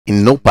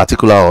In no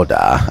particular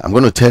order, I'm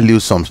going to tell you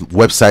some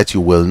websites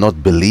you will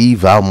not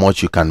believe how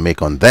much you can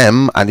make on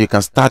them, and you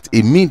can start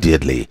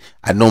immediately.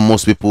 I know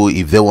most people,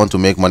 if they want to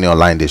make money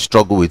online, they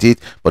struggle with it,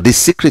 but these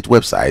secret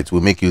websites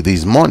will make you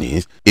these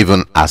monies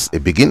even as a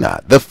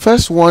beginner. The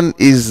first one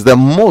is the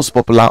most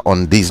popular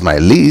on this my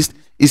list,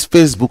 is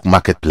Facebook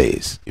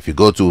Marketplace. If you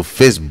go to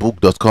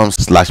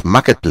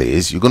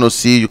facebook.com/marketplace, you're going to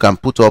see you can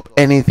put up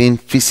anything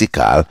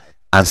physical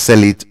and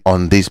sell it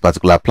on this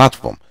particular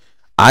platform.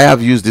 I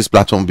have used this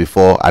platform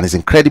before, and it's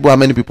incredible how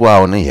many people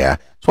are on here.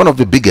 It's one of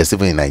the biggest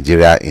even in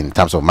Nigeria in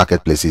terms of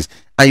marketplaces,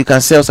 and you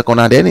can sell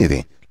second-hand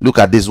anything. Look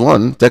at this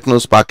one: Techno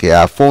Spark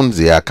here, phones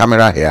here,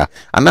 camera here,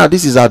 and now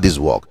this is how this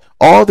works.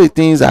 All the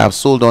things I have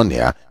sold on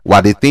here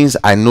were the things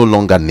I no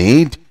longer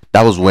need.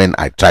 That was when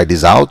I tried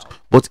this out.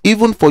 But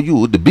even for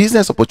you, the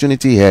business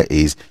opportunity here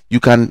is you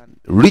can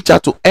reach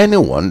out to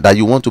anyone that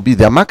you want to be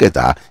their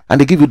marketer,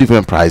 and they give you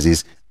different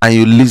prices, and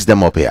you list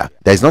them up here.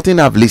 There's nothing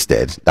I've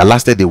listed that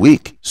lasted a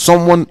week.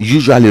 Someone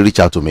usually reach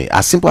out to me.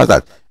 As simple as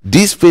that.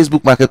 This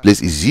Facebook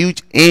Marketplace is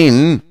huge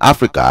in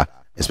Africa,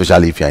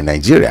 especially if you're in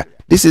Nigeria.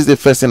 This is the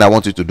first thing I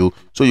want you to do,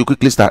 so you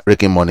quickly start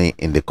making money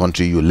in the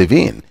country you live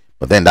in.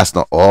 But then that's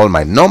not all.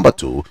 My number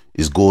 2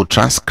 is Go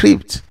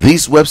Transcript.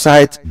 This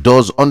website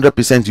does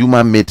 100%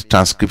 human-made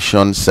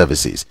transcription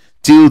services.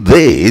 Till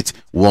date,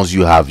 once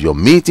you have your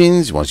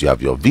meetings, once you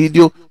have your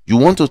video, you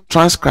want to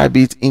transcribe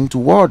it into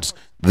words.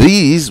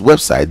 This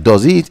website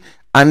does it,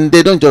 and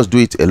they don't just do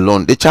it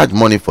alone. They charge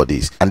money for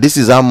this, and this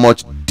is how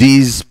much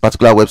this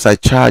particular website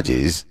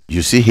charges.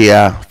 You see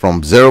here,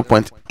 from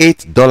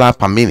 $0.8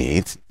 per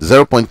minute,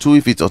 0.2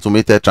 if it's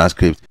automated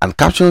transcript, and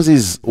captions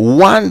is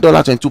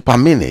 $1.22 per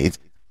minute,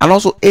 and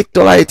also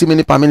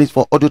 $8.80 per minute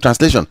for audio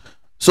translation.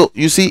 So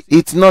you see,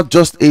 it's not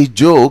just a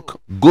joke.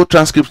 Go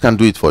Transcript can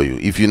do it for you.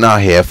 If you now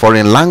hear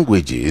foreign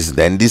languages,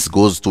 then this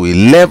goes to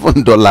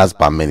 $11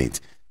 per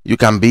minute. You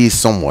can be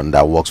someone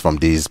that works from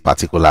this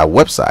particular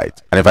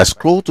website. And if I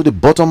scroll to the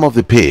bottom of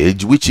the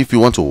page, which if you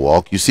want to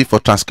work, you see for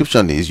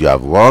transcription is you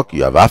have work,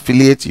 you have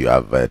affiliate, you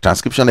have a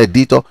transcription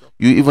editor,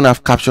 you even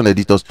have caption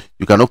editors.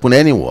 You can open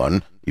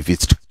anyone. If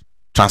it's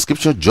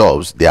transcription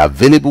jobs, they are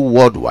available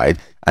worldwide,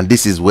 and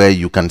this is where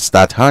you can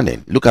start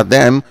earning. Look at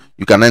them.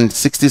 You can earn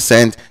 60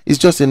 cents. It's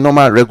just a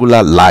normal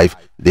regular life.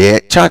 They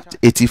charge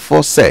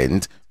 84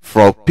 cents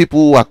for people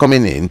who are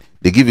coming in.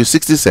 They give you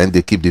 60 cents,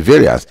 they keep the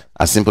variance.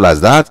 As simple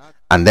as that.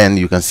 And then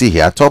you can see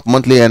here, top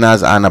monthly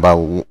earners earn about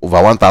over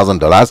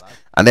 $1,000,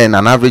 and then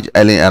an average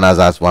earning earners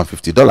has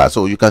 $150.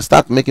 So you can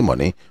start making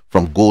money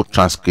from Go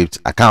Transcript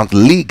account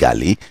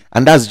legally,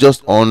 and that's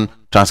just on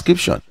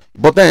transcription.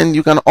 But then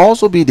you can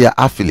also be their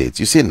affiliate.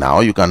 You see, now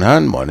you can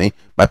earn money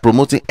by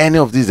promoting any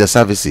of these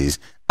services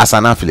as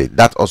an affiliate.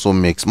 That also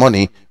makes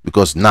money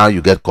because now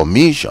you get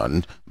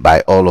commissioned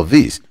by all of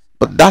these.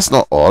 But that's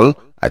not all.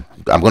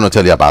 I'm going to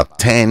tell you about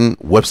 10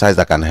 websites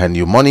that can earn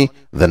you money.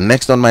 The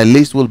next on my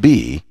list will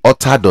be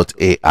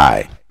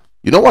Otter.ai.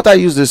 You know what I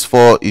use this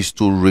for is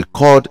to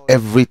record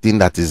everything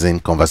that is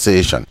in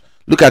conversation.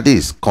 Look at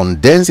this.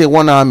 Condense a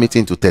 1-hour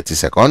meeting to 30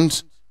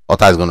 seconds.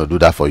 Otter is going to do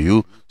that for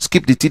you.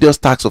 Skip the tedious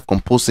task of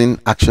composing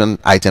action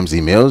items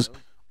emails.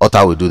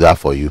 Otter will do that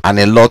for you. And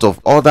a lot of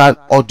other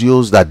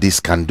audios that this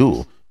can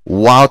do.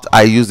 What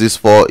I use this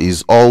for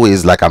is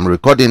always like I'm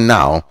recording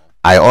now.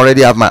 I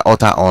already have my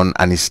Otter on,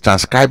 and it's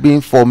transcribing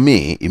for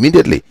me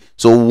immediately.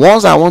 So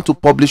once I want to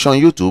publish on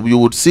YouTube, you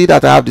would see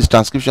that I have this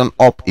transcription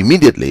up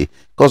immediately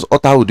because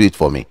Otter will do it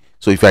for me.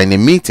 So if you're in a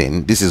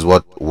meeting, this is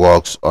what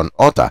works on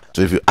Otter.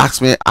 So if you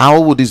ask me,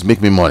 how would this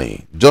make me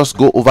money? Just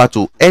go over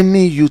to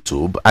any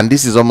YouTube, and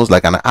this is almost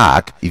like an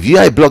hack. If you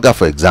are a blogger,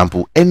 for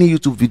example, any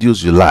YouTube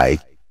videos you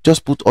like,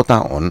 just put Otter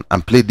on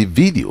and play the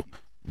video.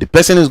 The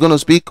person is going to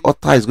speak,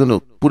 Otter is going to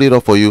put it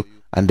up for you,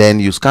 and then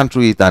you scan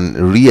through it and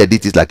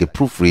re-edit it like a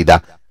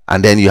proofreader,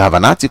 and then you have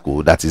an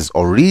article that is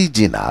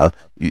original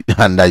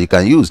and that you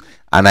can use.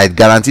 And I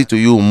guarantee to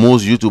you,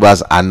 most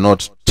YouTubers are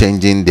not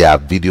changing their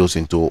videos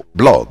into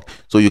blog.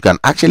 So you can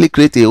actually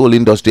create a whole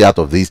industry out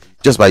of this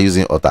just by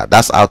using Otter.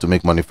 That's how to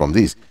make money from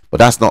this. But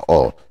that's not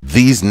all.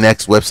 This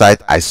next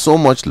website I so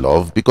much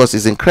love because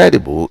it's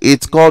incredible.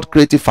 It's called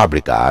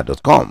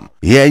creativefabrica.com.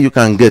 Here you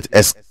can get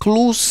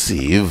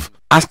exclusive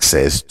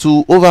access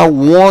to over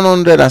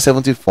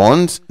 170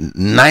 fonts,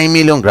 9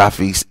 million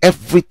graphics,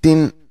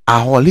 everything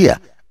are all here.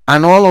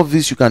 And all of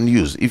this you can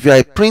use. If you are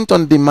a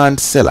print-on-demand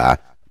seller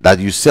that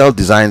you sell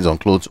designs on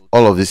clothes,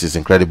 all of this is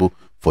incredible.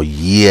 For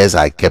years,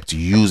 I kept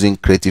using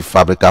Creative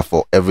Fabrica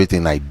for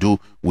everything I do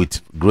with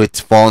great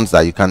fonts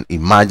that you can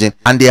imagine.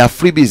 And there are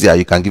freebies here.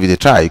 You can give it a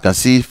try. You can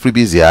see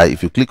freebies here.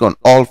 If you click on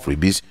all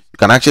freebies, you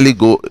can actually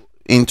go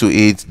into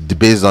it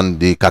based on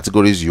the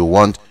categories you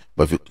want.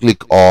 But if you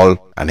click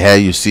all, and here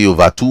you see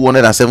over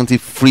 270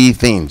 free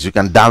things. You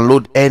can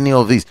download any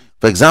of these.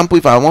 For example,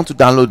 if I want to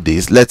download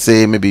this, let's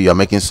say maybe you're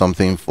making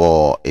something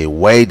for a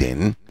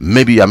wedding.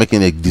 Maybe you're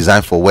making a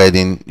design for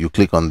wedding. You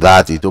click on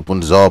that, it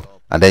opens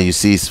up, and then you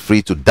see it's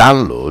free to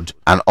download.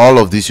 And all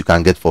of this you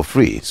can get for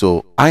free.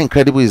 So how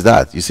incredible is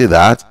that? You see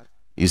that?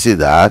 You see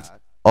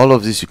that? All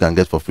of this you can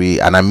get for free.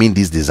 And I mean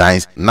these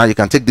designs. Now you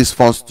can take these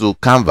fonts to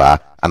Canva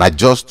and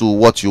adjust to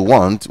what you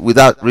want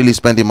without really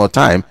spending more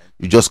time.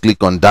 You just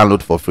click on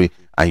download for free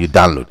and you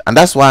download. And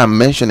that's why I'm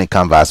mentioning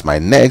Canva as my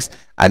next.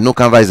 I know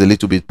Canva is a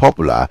little bit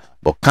popular,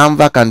 but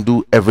Canva can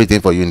do everything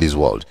for you in this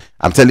world.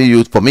 I'm telling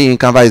you, for me,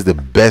 Canva is the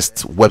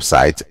best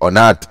website on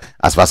earth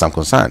as far as I'm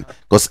concerned,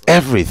 because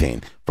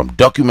everything from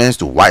documents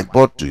to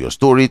whiteboard to your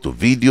story to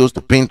videos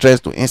to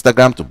Pinterest to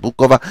Instagram to book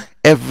cover,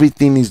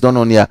 everything is done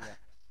on here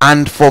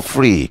and for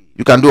free.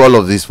 You can do all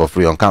of this for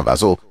free on Canva.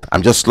 So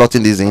I'm just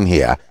slotting this in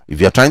here.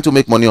 If you're trying to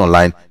make money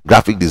online,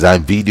 graphic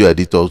design, video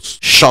editors,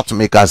 short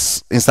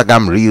makers,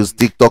 Instagram reels,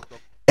 TikTok,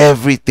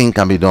 everything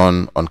can be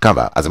done on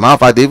Canva. As a matter of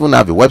fact, they even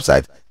have a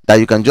website that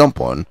you can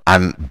jump on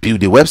and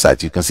build a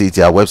website. You can see it's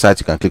your website.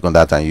 You can click on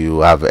that and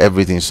you have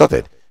everything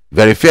sorted.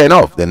 Very fair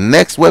enough. The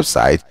next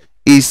website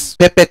is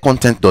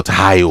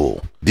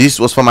peppercontent.io. This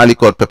was formerly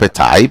called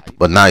PepperType,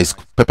 but now it's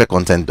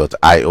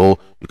peppercontent.io.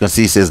 You can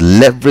see it says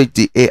leverage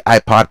the AI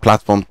powered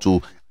platform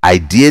to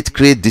ideate,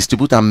 create,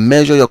 distribute, and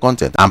measure your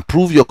content and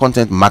prove your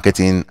content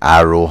marketing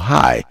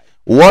ROI.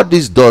 What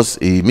this does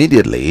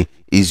immediately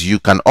is you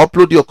can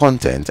upload your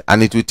content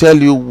and it will tell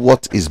you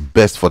what is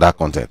best for that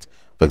content.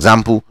 For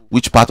example,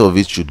 which part of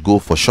it should go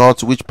for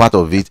shorts, which part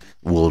of it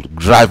will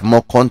drive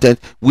more content,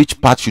 which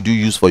part should you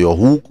use for your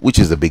hook, which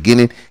is the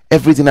beginning.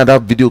 Everything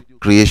about video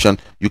creation,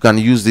 you can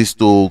use this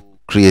to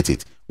create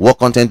it. What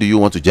content do you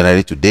want to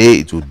generate today?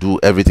 It will do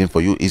everything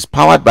for you. It's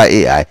powered by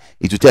AI.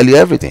 It will tell you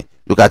everything.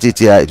 Look at it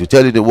here. It will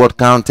tell you the word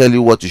count, tell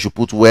you what you should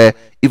put where.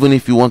 Even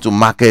if you want to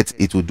market,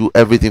 it will do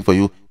everything for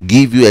you,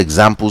 give you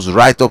examples,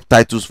 write up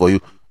titles for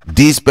you.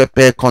 This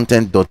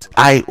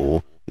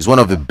peppercontent.io is one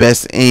of the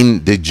best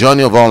in the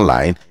journey of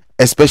online,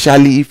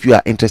 especially if you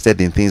are interested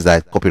in things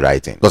like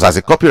copywriting. Because as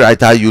a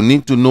copywriter, you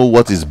need to know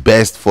what is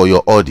best for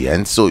your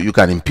audience, so you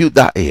can impute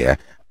that here,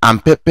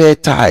 and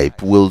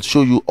PepperType will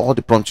show you all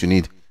the prompts you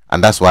need,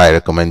 and that's why I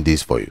recommend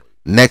this for you.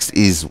 Next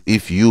is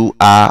if you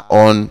are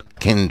on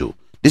Kindle.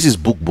 This is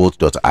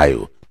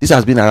bookboat.io. This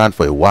has been around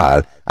for a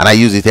while and I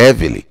use it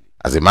heavily.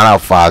 As a matter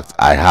of fact,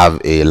 I have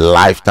a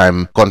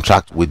lifetime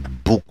contract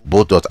with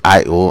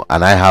bookboat.io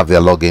and I have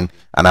their login,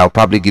 and I'll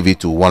probably give it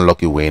to one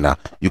lucky winner.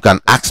 You can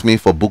ask me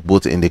for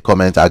Bookboat in the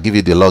comments. I'll give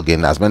you the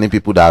login, as many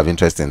people that have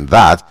interest in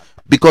that,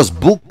 because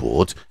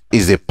Bookboat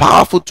is a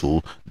powerful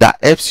tool that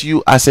helps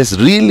you access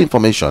real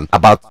information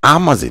about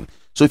Amazon.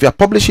 So if you're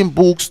publishing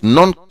books,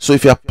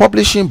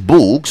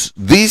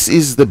 this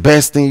is the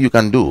best thing you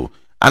can do.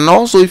 And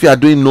also, if you are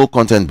doing no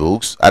content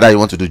books, either you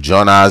want to do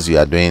journals, you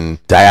are doing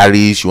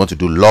diaries, you want to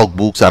do log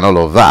books and all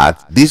of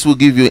that, this will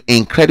give you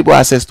incredible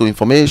access to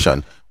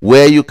information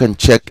where you can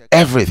check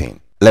everything.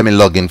 Let me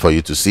log in for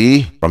you to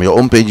see. From your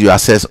homepage, you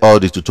access all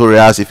the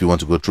tutorials if you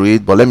want to go through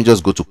it. But let me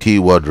just go to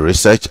keyword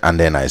research and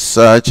then I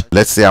search.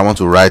 Let's say I want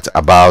to write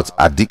about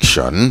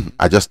addiction.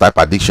 I just type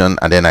addiction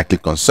and then I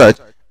click on search.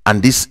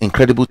 And this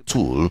incredible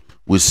tool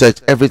will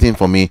search everything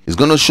for me. It's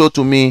going to show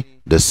to me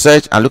the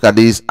search, and look at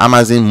this: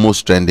 Amazon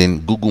most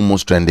trending, Google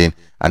most trending,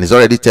 and it's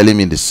already telling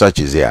me the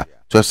searches here.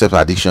 12 steps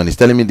addiction. It's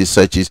telling me the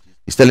searches.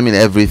 It's telling me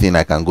everything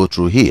I can go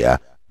through here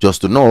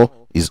just to know.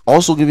 It's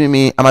also giving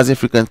me Amazon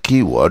frequent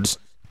keywords,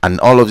 and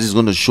all of this is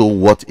going to show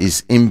what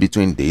is in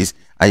between this.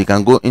 And you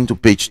can go into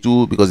page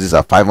 2 because these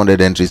are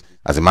 500 entries.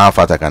 As a matter of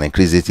fact, I can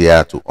increase it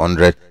here to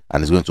 100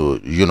 and it's going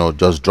to,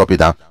 just drop it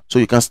down. So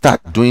you can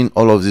start doing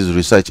all of this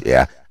research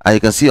here. And you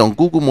can see on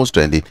Google most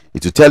trending,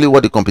 it will tell you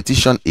what the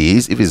competition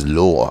is, if it's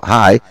low or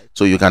high,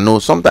 so you can know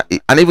something.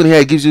 And even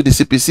here it gives you the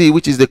CPC,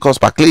 which is the cost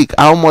per click.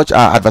 How much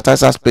are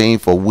advertisers paying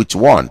for which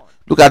one?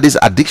 Look at this: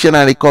 addiction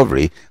and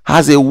recovery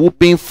has a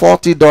whooping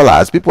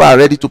 $40. People are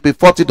ready to pay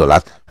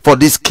 $40 for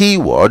these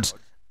keywords,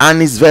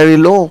 and it's very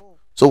low.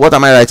 So what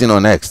am I writing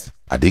on next?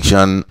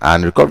 Addiction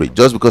and recovery,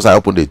 just because I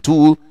opened a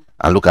tool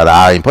and look at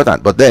how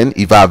important. But then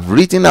if I've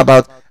written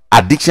about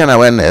addiction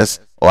awareness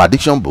or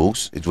addiction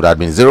books, it would have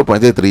been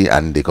 0.83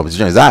 and the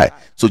competition is high.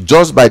 So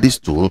just by this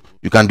tool,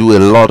 you can do a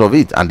lot of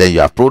it. And then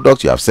you have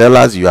products, you have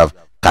sellers, you have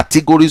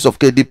categories of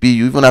KDP,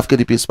 you even have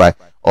KDP Spy.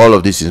 All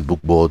of this is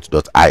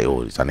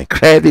bookboat.io. It's an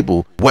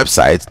incredible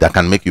website that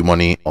can make you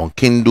money on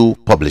Kindle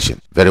publishing.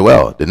 Very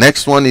well. The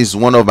next one is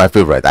one of my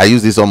favorite. I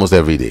use this almost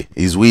every day.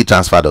 Is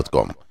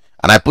WeTransfer.com.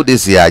 And I put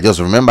this here, I just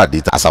remembered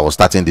it as I was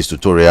starting this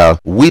tutorial.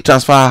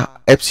 WeTransfer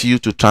helps you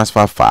to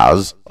transfer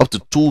files up to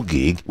 2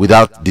 gig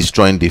without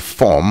destroying the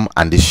form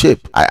and the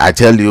shape. I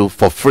tell you,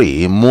 for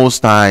free,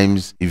 most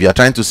times, if you're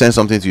trying to send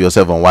something to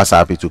yourself on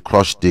WhatsApp, it will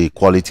crush the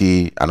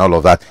quality and all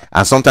of that.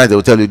 And sometimes they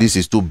will tell you this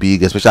is too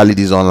big, especially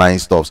these online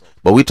stuffs.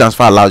 But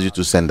WeTransfer allows you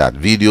to send that.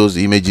 Videos,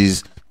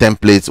 images,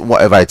 templates,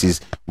 whatever it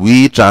is.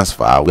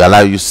 WeTransfer will allow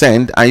you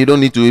send, and you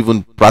don't need to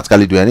even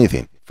practically do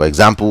anything. For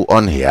example,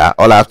 on here,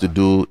 all I have to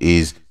do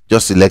is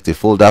just select a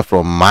folder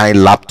from my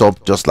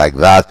laptop, just like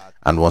that,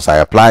 and once I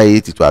apply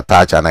it, it will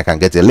attach and I can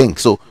get a link.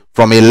 So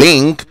from a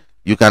link,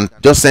 you can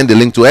just send the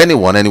link to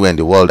anyone anywhere in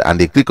the world, and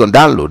they click on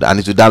download and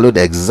it will download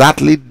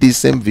exactly the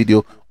same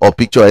video or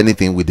picture or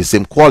anything with the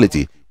same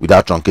quality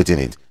without truncating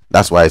it.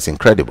 That's why it's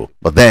incredible.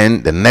 But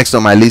then the next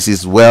on my list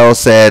is Well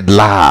Said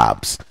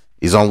Labs.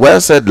 It's on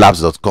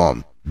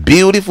wellsaidlabs.com.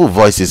 Beautiful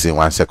voices in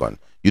 1 second.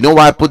 You know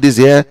why I put this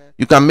here?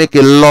 You can make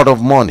a lot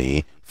of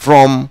money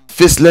from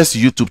faceless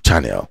YouTube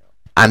channel.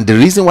 And the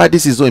reason why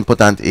this is so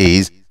important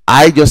is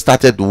I just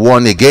started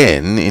one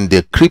again in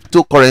the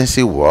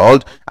cryptocurrency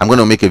world. I'm going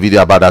to make a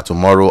video about that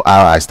tomorrow,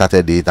 how I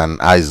started it and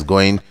how it's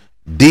going.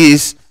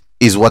 This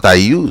is what I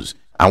use.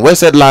 And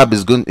Website Lab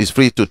is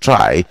free to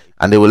try,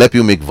 and they will help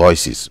you make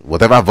voices.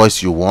 Whatever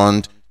voice you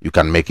want, you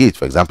can make it.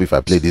 For example, if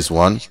I play this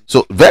one,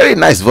 so very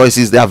nice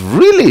voices. They have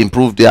really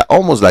improved. They are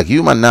almost like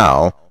human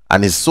now,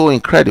 and it's so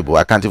incredible.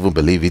 I can't even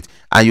believe it.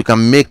 And you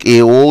can make a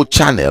whole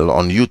channel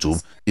on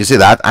YouTube, you see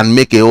that, and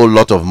make a whole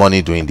lot of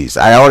money doing this.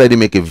 I already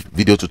make a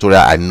video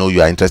tutorial. I know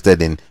you are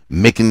interested in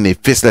making a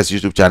faceless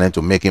YouTube channel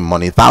to making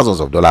money,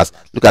 thousands of dollars.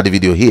 Look at the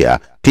video here.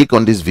 Click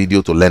on this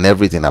video to learn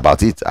everything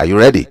about it. Are you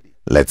ready?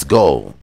 Let's go.